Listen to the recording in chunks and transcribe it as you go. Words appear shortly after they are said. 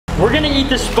We're gonna eat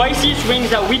the spiciest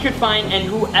wings that we could find, and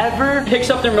whoever picks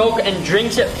up their milk and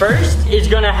drinks it first is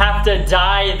gonna have to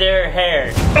dye their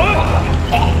hair.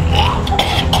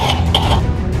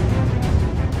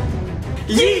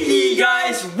 Yee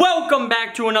guys, welcome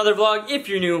back to another vlog. If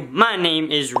you're new, my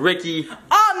name is Ricky.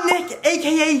 I'm Nick,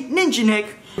 aka Ninja Nick.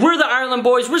 We're the Ireland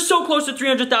Boys. We're so close to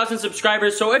 300,000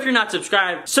 subscribers, so if you're not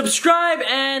subscribed, subscribe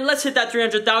and let's hit that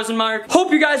 300,000 mark.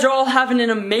 Hope you guys are all having an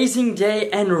amazing day,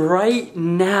 and right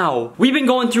now, we've been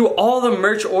going through all the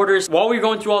merch orders. While we were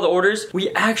going through all the orders, we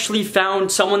actually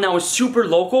found someone that was super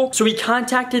local, so we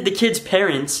contacted the kid's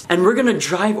parents, and we're gonna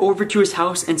drive over to his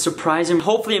house and surprise him.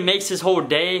 Hopefully it makes his whole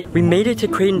day. We made it to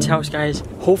Creighton's house, guys.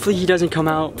 Hopefully he doesn't come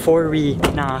out before we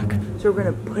knock. So we're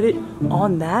gonna put it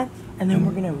on that, and then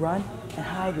we're gonna run and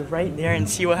hide right there and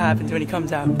see what happens when he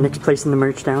comes out. Nick's placing the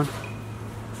merch down.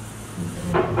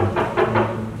 Go,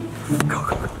 go,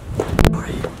 go.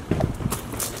 Hurry.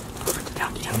 Get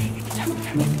down, get down, get down, get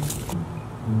down.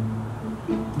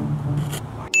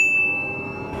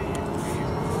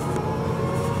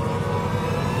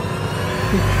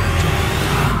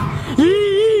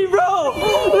 Yee, bro!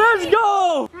 Let's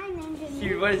go!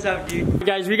 Dude, what is up, dude?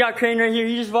 Guys, we got Crane right here.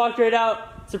 He just walked right out.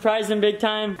 Surprised him big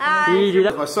time.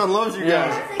 My son loves you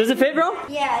guys. Does it fit, bro?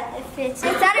 Yeah, it fits.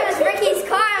 I thought it was Ricky's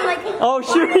car. I'm like, oh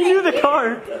shoot, he knew the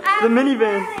car. The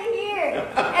minivan. Here.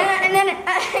 And then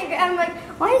I'm like,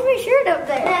 why is my shirt up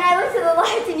there? And I looked to the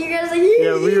left and you guys are like,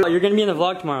 yeah, you're gonna be in the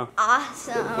vlog tomorrow.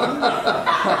 Awesome.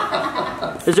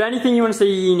 Is there anything you want to say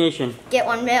to Yee Nation? Get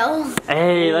 1 mil.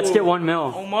 Hey, let's get 1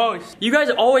 mil. Almost. You guys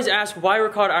always ask why we're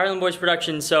called Ireland Boys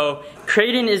Productions, so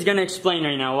Creighton is gonna explain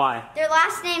right now why. Their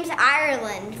last name's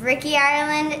Ireland. Ricky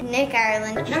Ireland, Nick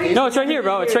Ireland. No, it's right here,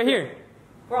 bro. It's right here.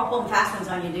 We're all pulling fast ones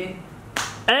on you, dude.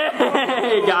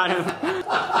 Hey, got him.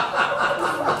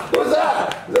 What's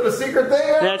that? Is that a secret thing?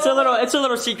 Yeah, it's a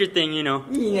little secret thing, you know.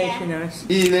 Yee Nation knows.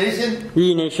 E Nation?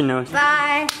 Yee Nation knows.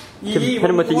 Bye. Hit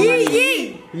him with the Yee, yee.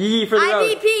 yee. Yee for the road.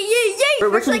 IVP, yee, yee.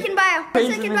 First link in bio. First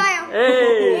link in bio.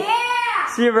 Hey. Yeah.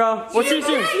 See you, bro. We'll see you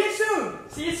soon. See you soon.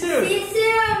 See you soon. See you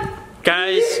soon.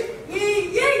 Guys,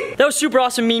 that was super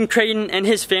awesome meeting Creighton and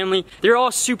his family. They're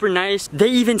all super nice. They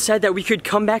even said that we could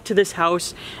come back to this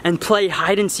house and play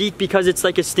hide and seek because it's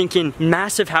like a stinking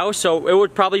massive house. So it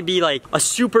would probably be like a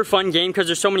super fun game because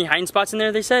there's so many hiding spots in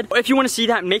there, they said. If you want to see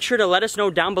that, make sure to let us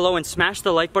know down below and smash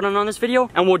the like button on this video.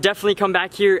 And we'll definitely come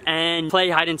back here and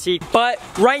play hide and seek. But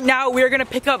right now we are gonna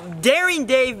pick up Daring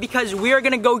Dave because we are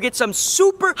gonna go get some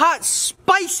super hot,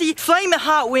 spicy, flaming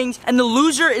hot wings. And the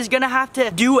loser is gonna have to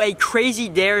do a crazy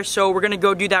dare, so we're gonna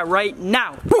go do that right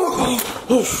now.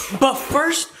 But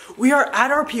first, we are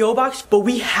at our P.O. box, but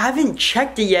we haven't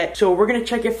checked it yet, so we're gonna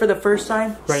check it for the first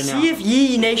time. Right now. See if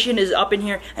Yee Nation is up in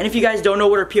here, and if you guys don't know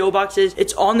what our P.O. box is,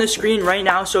 it's on the screen right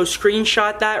now, so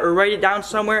screenshot that or write it down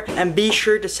somewhere, and be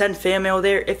sure to send fan mail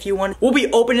there if you want. We'll be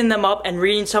opening them up and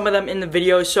reading some of them in the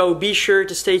video, so be sure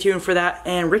to stay tuned for that.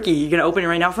 And Ricky, you gonna open it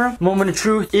right now for him? Moment of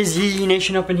truth. Is Yee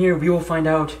Nation up in here? We will find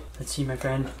out. Let's see, my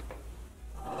friend.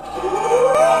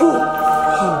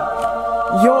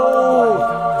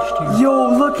 Yo,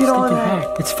 look at all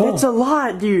that. It's full. It's a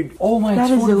lot, dude. Oh my god.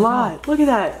 That is a lot. Look at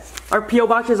that. Our P.O.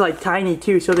 box is like tiny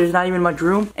too, so there's not even much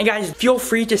room. And guys, feel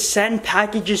free to send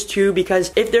packages too,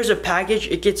 because if there's a package,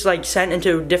 it gets like sent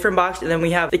into a different box, and then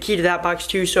we have the key to that box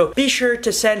too. So be sure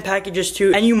to send packages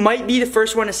too. And you might be the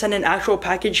first one to send an actual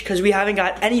package because we haven't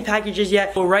got any packages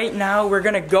yet. So right now, we're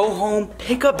gonna go home,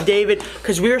 pick up David,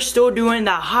 because we're still doing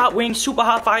that hot wing, super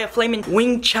hot fire flaming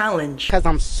wing challenge. Cause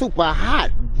I'm super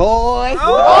hot, boy.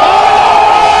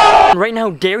 Right now,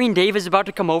 Daring Dave is about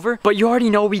to come over, but you already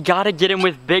know we gotta get him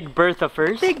with Big Bertha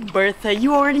first. Big Bertha,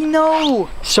 you already know.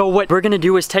 So what we're gonna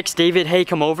do is text David, hey,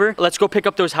 come over. Let's go pick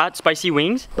up those hot, spicy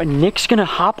wings. But Nick's gonna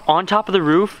hop on top of the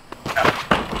roof.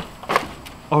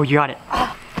 Oh, you got it.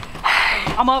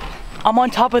 I'm up. I'm on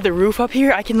top of the roof up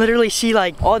here. I can literally see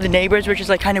like all the neighbors, which is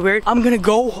like kind of weird. I'm gonna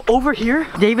go over here.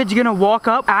 David's gonna walk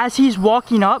up. As he's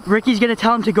walking up, Ricky's gonna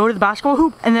tell him to go to the basketball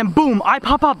hoop. And then boom, I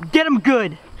pop up, get him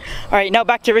good. All right, now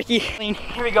back to Ricky.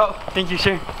 Here we go. Thank you,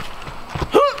 sir.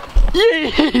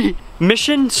 Yay!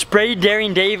 Mission Spray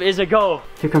Daring Dave is a go.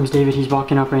 Here comes David, he's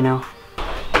walking up right now.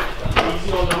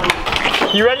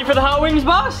 You ready for the hot wings,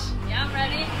 boss? Yeah, I'm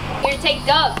ready. Here to take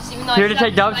dubs, even though Here to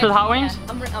take dubs for the hot wings?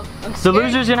 I'm scared. The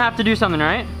loser's gonna have to do something,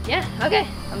 right? Yeah, okay.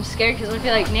 I'm scared because I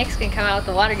feel like Nick's gonna come out with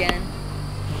the water gun.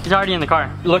 He's already in the car.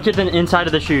 Look at the inside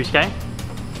of the shoes, okay?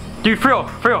 Dude, for real,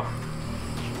 for real.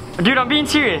 Dude, I'm being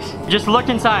serious. Just look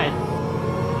inside.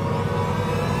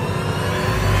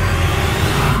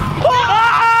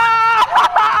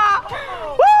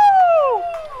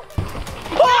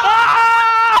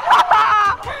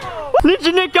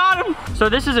 Ninja Nick got him. So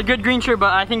this is a good green shirt,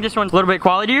 but I think this one's a little bit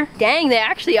qualitier. Dang, they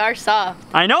actually are soft.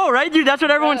 I know, right, dude? That's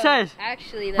what everyone says.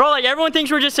 Actually, Bro, like everyone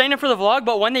thinks we're just saying it for the vlog,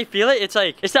 but when they feel it, it's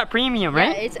like, it's that premium,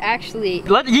 right? Yeah, it's actually.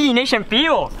 Let Yee Nation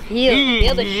feel.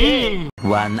 Feel the shit.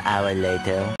 1 hour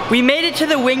later. We made it to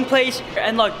the wing place,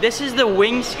 and look, this is the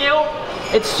wing scale.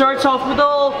 It starts off with a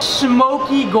little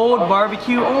smoky gold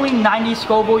barbecue, only 90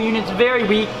 Scoville units, very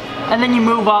weak, and then you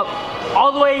move up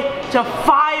all the way to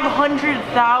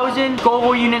 500,000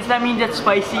 Scoville units. That means it's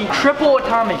spicy. Triple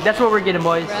atomic, that's what we're getting,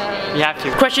 boys. You have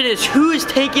to. Question is, who is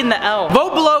taking the L?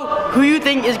 Vote below who you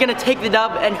think is gonna take the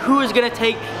dub and who is gonna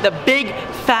take the big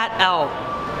fat L.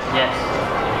 Yes.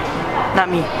 Not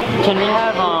me. Can we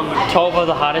have 12 of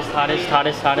the hottest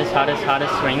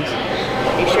swings?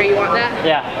 You sure you want that?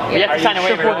 Yeah. We have to sign a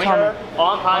waiver, triple don't we? atomic? Oh,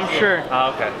 I'm positive. I'm sure.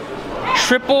 Oh, okay.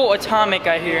 Triple atomic,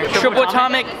 I hear. Triple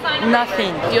atomic,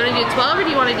 nothing. Do you want to do 12 or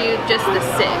do you want to do just the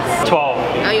 6? 12.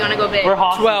 Oh, you want to go big? We're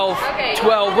hot. 12. Okay.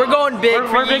 12. We're going big.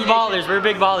 We're big ballers. We're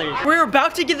big ballers. We're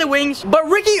about to get the wings, but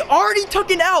Ricky already took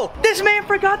an L. This man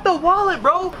forgot the wallet,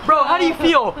 bro. Bro, how do you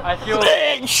feel? I feel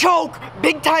choke.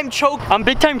 Big time choke. I'm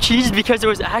big time cheesed because it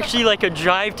was actually like a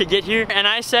drive to get here, and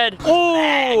I said,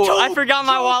 oh, I forgot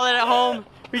my wallet at home.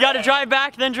 We gotta drive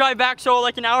back, then drive back, so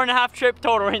like an hour and a half trip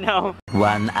total right now.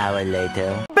 1 hour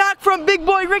later. Back from Big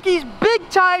Boy Ricky's big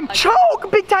time choke.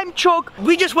 Big time choke.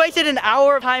 We just wasted an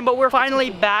hour of time, but we're finally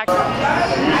back.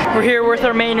 We're here with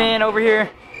our main man over here.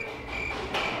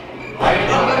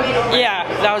 Yeah,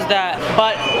 that was that.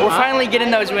 But we're finally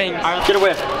getting those wings. All right, let's get a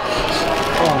whiff.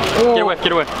 Get a whiff,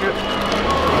 get a whiff.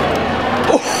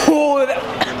 Oh,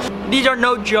 these are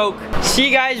no joke. See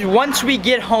you guys once we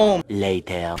get home.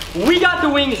 Later. We got the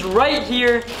wings right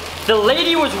here. The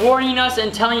lady was warning us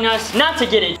and telling us not to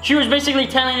get it. She was basically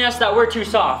telling us that we're too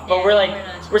soft, but we're like,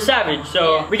 we're savage.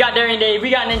 So we got Darian Dave,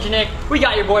 we got Ninja Nick, we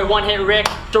got your boy One Hit Rick.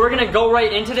 So we're gonna go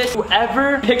right into this.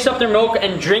 Whoever picks up their milk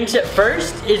and drinks it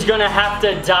first is gonna have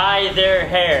to dye their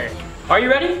hair. Are you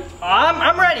ready?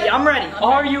 I'm ready. I'm ready.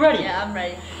 Are you ready? Yeah, I'm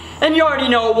ready. And you already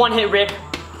know One Hit Rick.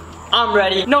 I'm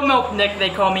ready. No milk, Nick, they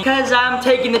call me. Cause I'm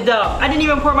taking the dub. I didn't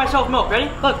even pour myself milk.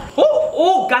 Ready? Look.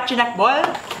 Oh, got your neck, boy.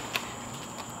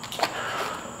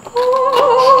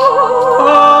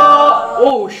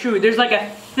 Oh, shoot. There's like a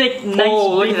thick, nice.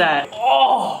 Oh, look at that.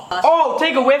 Oh,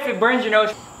 take a whiff. It burns your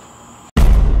nose.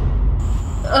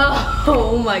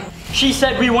 Oh my. She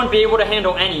said we wouldn't be able to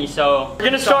handle any, so we're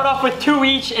gonna start off with 2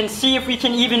 each and see if we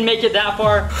can even make it that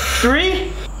far.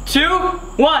 3, 2,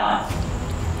 1.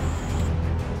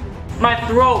 My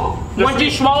throat. Once you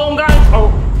swallow them, guys,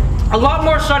 a lot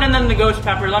more sudden than the ghost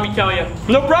pepper, let me tell you.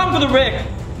 No problem for the Rick.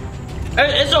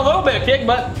 It's a little bit of kick,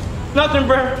 but nothing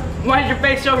for... Why is your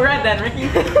face so red then, Ricky?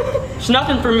 It's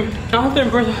nothing for me. Nothing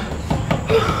for the...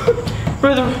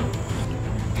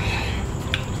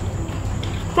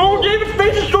 Oh, David's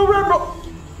face is so red, bro.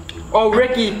 Oh,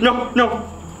 Ricky. No.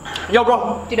 Yo,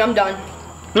 bro. Dude, I'm done.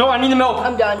 No, I need the milk.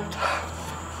 I'm done.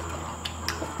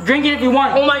 Drink it if you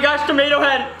want. Oh my gosh, tomato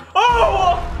head.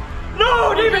 Oh!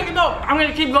 No, David, no. I'm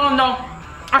gonna keep going though.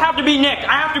 I have to be Nick.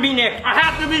 I have to be Nick. I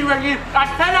have to be Ricky. I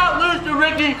cannot lose to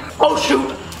Ricky. Oh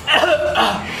shoot.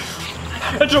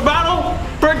 It's a battle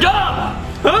for dub.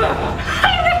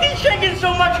 Ricky's shaking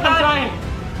so much. I'm crying.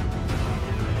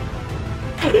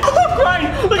 I'm crying.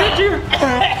 Look at you.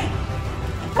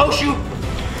 Oh shoot.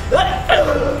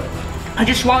 I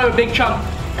just swallowed a big chunk.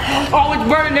 Oh, it's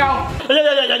burning now.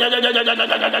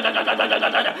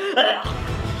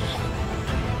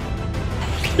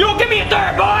 Yo, give me a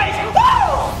third, boys. Woo!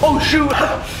 Oh shoot.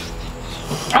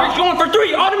 I'm going for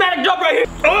 3. Automatic jump right here.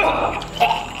 Oh.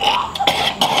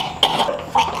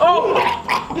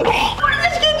 What is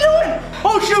this kid doing?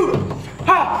 Oh shoot.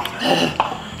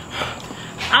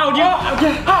 Ow,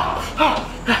 dude.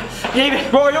 David,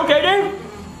 bro, are you okay, Dave?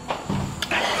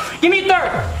 Give me a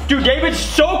third. Dude, David's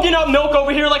soaking up milk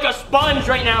over here like a sponge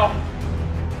right now.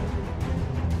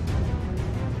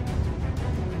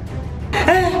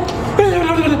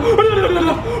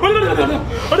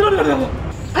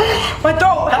 My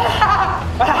throat.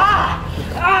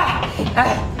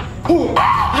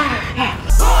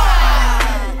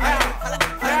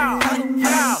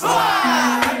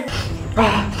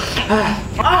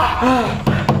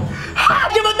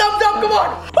 Give a thumbs up, come on.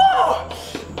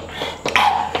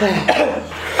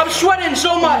 I'm sweating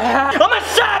so much. I'm a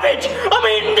savage. I'm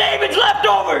eating David's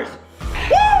leftovers.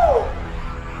 Woo!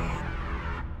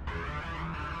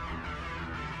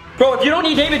 Bro, if you don't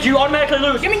eat David's, you automatically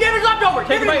lose. Give me David's leftovers.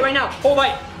 Take a bite right now. Whole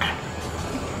bite.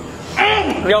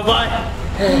 Yo, bud.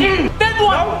 Fifth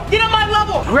one. Get on my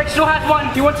level. Rick still has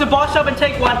one. He wants to boss up and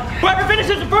take one. Whoever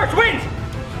finishes it first wins.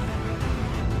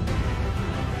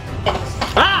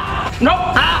 Ah!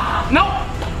 Nope. Ah! Nope.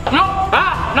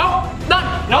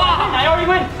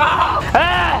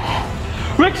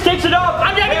 mix it up.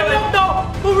 I'm taking the milk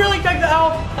though. Who really took the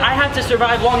L? I had to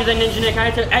survive longer than Ninja Nick. I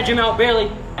had to edge him out barely.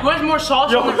 Who has more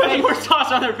sauce on their face? More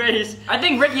sauce on their face. I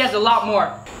think Ricky has a lot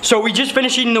more. So we just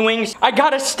finished eating the wings. I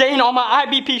got a stain on my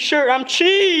IBP shirt. I'm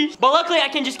cheese. But luckily I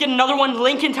can just get another one.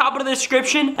 Link in top of the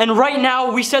description. And right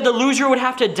now we said the loser would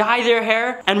have to dye their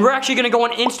hair. And we're actually gonna go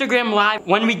on Instagram Live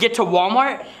when we get to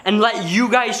Walmart and let you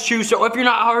guys choose. So if you're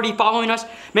not already following us,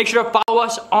 make sure to follow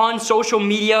us on social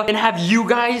media and have you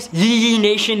guys, Yee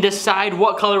Nation, decide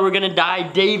what color we're gonna dye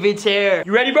David's hair.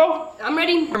 You ready, bro? I'm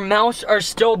ready. Our mouths are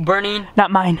still burning. Not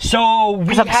mine. So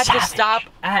we I'm had to savage. stop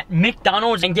at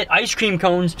McDonald's and get ice cream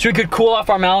cones so we could cool off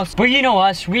our mouths. But you know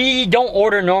us, we don't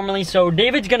order normally, so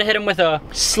David's gonna hit him with a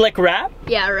slick wrap.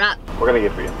 Yeah, wrap. We're gonna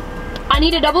get for you. I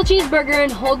need a double cheeseburger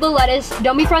and hold the lettuce.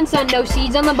 Don't be front sun, no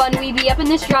seeds on the bun. We be up in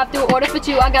this drive-thru, order for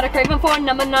two. I got a craving for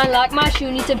number 9, like my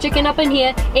shoe. Need some chicken up in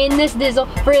here, in this dizzle.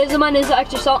 Frizzle my nizzle,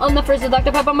 extra salt on the frizzle.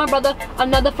 Dr. Pepper, my brother.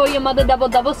 Another for your mother,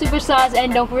 double super size.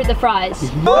 And don't forget the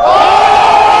fries.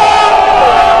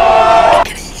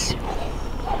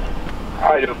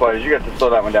 Alright, boys, you got to slow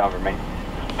that one down for me.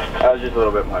 That was just a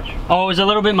little bit much. Oh, it was a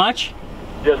little bit much?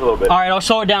 Just a little bit. All right, I'll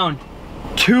slow it down.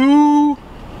 2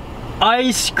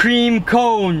 ice cream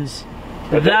cones.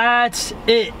 That's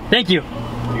it. Thank you.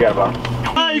 You got it, Bob.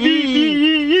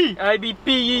 IBP.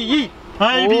 IBP.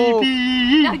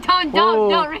 IBP.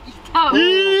 Don't, Ricky,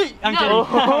 don't. I'm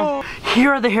kidding.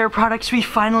 Here are the hair products. We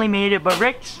finally made it, but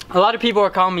Rick's. A lot of people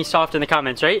are calling me soft in the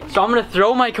comments, right? So I'm gonna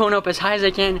throw my cone up as high as I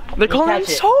can. They're calling me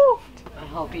soft. I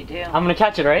hope you do. I'm gonna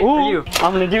catch it, right? For you.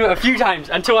 I'm gonna do it a few times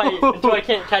until I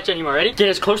can't catch anymore. Ready? Get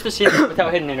as close to the ceiling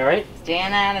without hitting it, alright?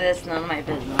 Staying out of this, none of my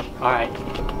business. Alright.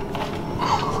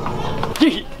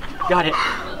 Got it.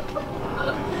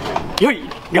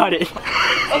 Got it.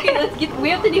 Okay, let's get, we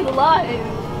have to do the live.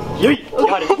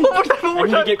 Got it. I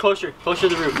need to get closer. Closer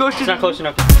to the roof. It's not close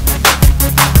enough.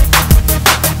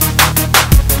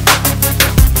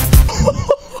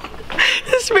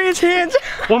 This man's hands.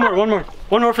 One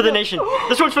more for the nation.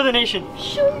 This one's for the nation.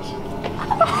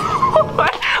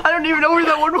 I don't even know where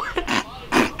that one went.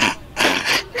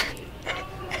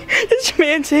 This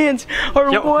man's hands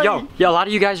are white. Yo, a lot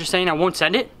of you guys are saying I won't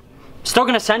send it. Still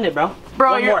gonna send it, bro.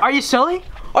 Bro, are you silly?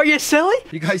 Are you silly?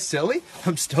 You guys silly?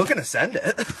 I'm still gonna send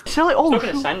it. Silly? Oh, Still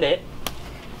gonna send it.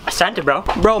 I sent it, bro.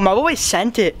 bro, my boy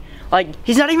sent it. Like,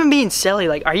 he's not even being silly.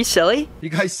 Like, are you silly? You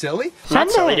guys silly? I'm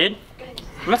not silly, it. dude.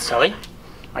 I'm not silly.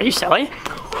 Are you silly?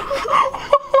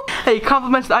 Hey, it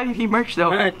compliments the IBP merch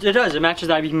though. It does. It matches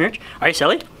the IBP merch. Are you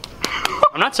silly?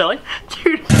 I'm not silly.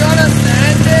 Dude,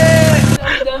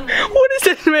 what is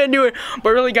this man doing?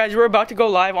 But really, guys, we're about to go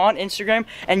live on Instagram,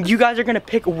 and you guys are gonna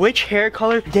pick which hair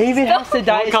color David has to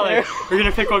dye his hair. We're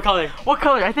gonna pick what color? What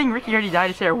color? I think Ricky already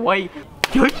dyed his hair white.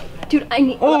 Dude, I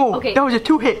need. Oh, okay. that was a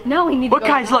 2-hit. Now we need Look, to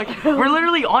go. guys, look. We're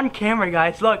literally on camera,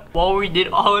 guys. Look. While we did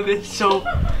all of this, so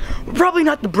probably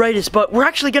not the brightest, but we're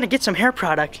actually gonna get some hair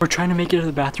product. We're trying to make it to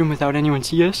the bathroom without anyone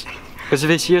see us. Because if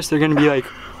they see us, they're gonna be like,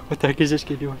 what the heck is this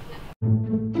kid doing?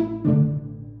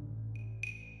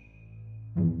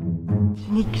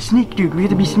 Sneak, dude. We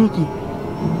have to be sneaky.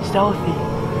 Stealthy.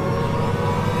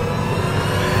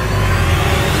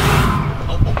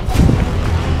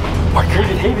 Worker.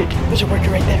 David. There's a worker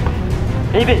right there.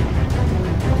 David!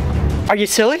 Are you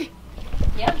silly?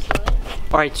 Yeah, I'm silly.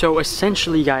 Alright, so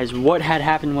essentially, guys, what had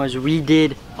happened was we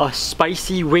did a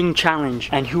spicy wing challenge.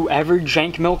 And whoever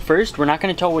drank milk first, we're not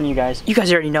gonna tell one of you guys. You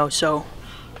guys already know, so.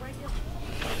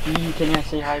 Can I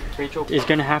say hi, Rachel? Is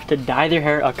gonna have to dye their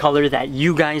hair a color that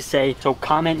you guys say. So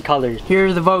comment colors. Here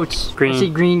are the votes. Green. I see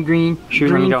green. Shoot,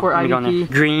 Green for let me go on there.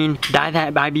 IBP. Green. Dye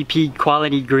that IBP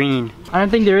quality green. I don't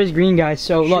think there is green, guys.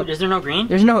 So Shoot, look, is there no green?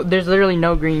 there's literally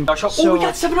no green. Oh, we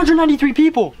got 793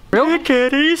 people. Really? Take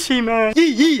it easy, man.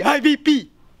 Yee IBP.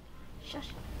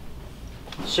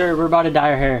 Sir, we're about to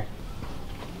dye our hair.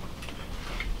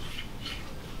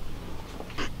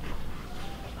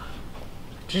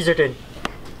 Teaser did.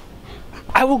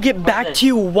 I will get back to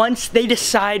you once they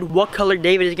decide what color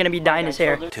David is gonna be dyeing his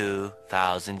hair.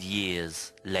 2,000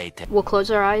 years later. We'll close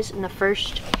our eyes in the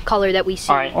first color that we see.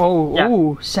 Alright. Oh, Yeah.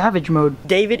 ooh, savage mode.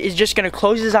 David is just gonna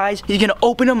close his eyes. He's gonna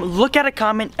open them, look at a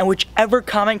comment, and whichever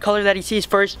comment color that he sees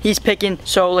first, he's picking.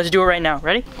 So let's do it right now.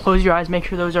 Ready? Close your eyes, make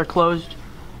sure those are closed.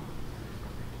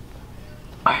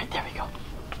 Alright, there we go.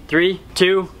 3,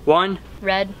 2, 1.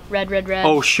 Red.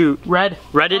 Oh shoot. Red.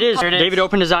 Red it is. There it is. David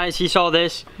opened his eyes, he saw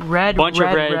this. Red, Bunch of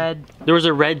red. red. There was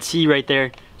a red C right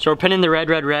there. So we're pinning the red.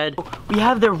 We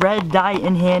have the red dye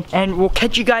in hand, and we'll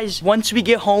catch you guys once we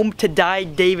get home to dye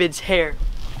David's hair.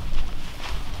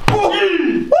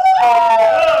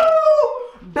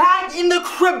 Back in the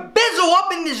crib, bizzle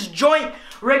up in this joint.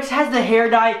 Rix has the hair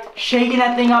dye, shaking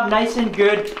that thing up nice and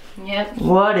good. Yep.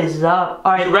 What is up?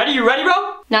 All right, You ready,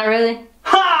 bro? Not really.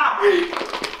 Ha!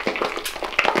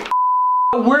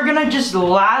 We're gonna just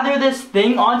lather this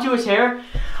thing onto his hair.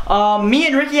 Me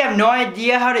and Ricky have no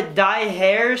idea how to dye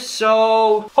hair,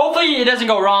 so Hopefully it doesn't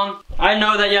go wrong. I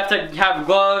know that you have to have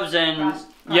gloves and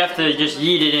you have to just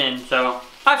yeet it in, so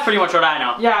that's pretty much what I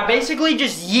know. yeah, basically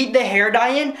just yeet the hair dye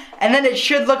in, and then it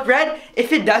should look red.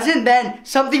 If it doesn't, then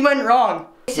something went wrong.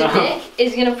 So Nick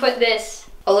is gonna put this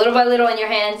a little by little in your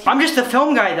hands. I'm just a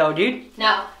film guy though, dude.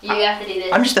 No, you have to do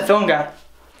this. I'm just a film guy.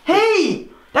 Hey,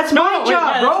 that's my Wait,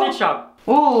 job, yeah, bro. that's Nick's job.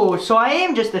 Ooh, so I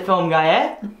am just a film guy,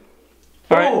 eh?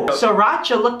 All right. Ooh,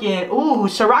 Sriracha looking. Ooh,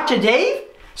 Sriracha Dave?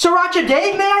 Sriracha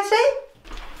Dave, may I say?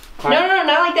 No, not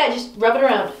like that. Just rub it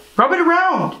around. Rub it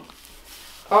around.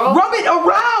 All, Rub it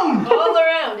around. all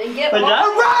around and get Like all, that?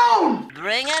 Around.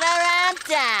 Bring it around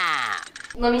town.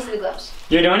 Let me see the gloves.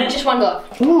 You're doing it? Just one glove.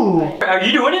 Ooh. Are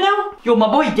you doing it now? Yo, my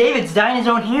boy David's dyeing his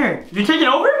own hair. You taking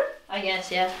over? I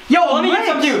guess, yeah. Yo, let me get Rix,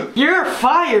 some too. You're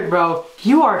fired, bro.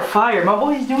 You are fired. My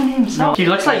boy's doing it himself. He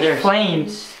looks like like there's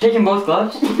flames. Taking both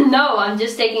gloves? No, I'm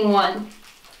just taking one.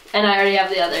 And I already have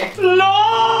the other. No!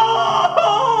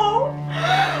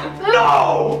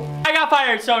 No! I got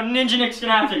fired, so Ninja Nick's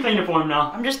gonna have to clean it for him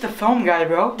now. I'm just a film guy,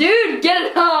 bro. Dude, get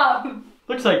it up!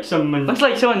 Looks like someone. Looks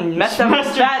like someone messed up with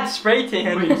bad spray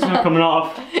tan. Wait, it's not coming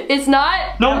off. It's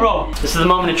not? No, bro. This is the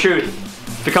moment of truth.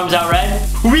 If it comes out red,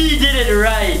 we did it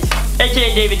right.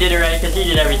 AKA David did it right, because he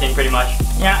did everything pretty much.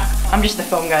 Yeah, I'm just a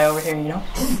film guy over here, you know?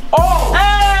 Oh!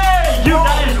 Hey! Dude,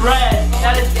 that is red.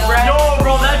 That is red. No,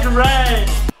 bro, that's red.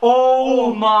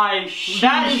 Oh my sheesh,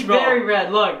 That is bro. very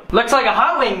red, look. Looks like a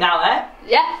hot wing now, eh?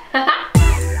 Yeah.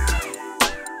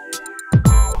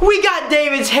 We got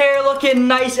David's hair looking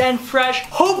nice and fresh.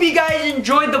 Hope you guys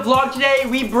enjoyed the vlog today.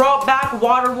 We brought back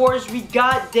Water Wars. We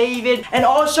got David. And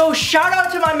also, shout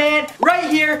out to my man right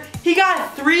here. He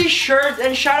got 3 shirts.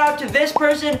 And shout out to this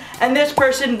person and this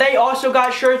person. They also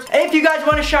got shirts. And if you guys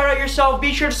want to shout out yourself,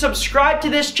 be sure to subscribe to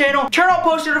this channel. Turn on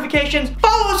post notifications.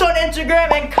 Follow us on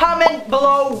Instagram. And comment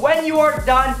below when you are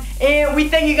done. And we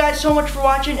thank you guys so much for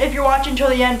watching. If you're watching till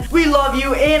the end, we love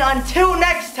you. And until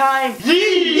next time.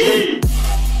 Yee!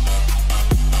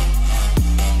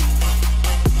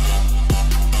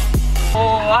 Oh,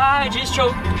 I just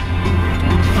choked.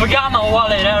 Forgot my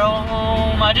wallet at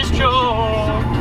home. I just choked.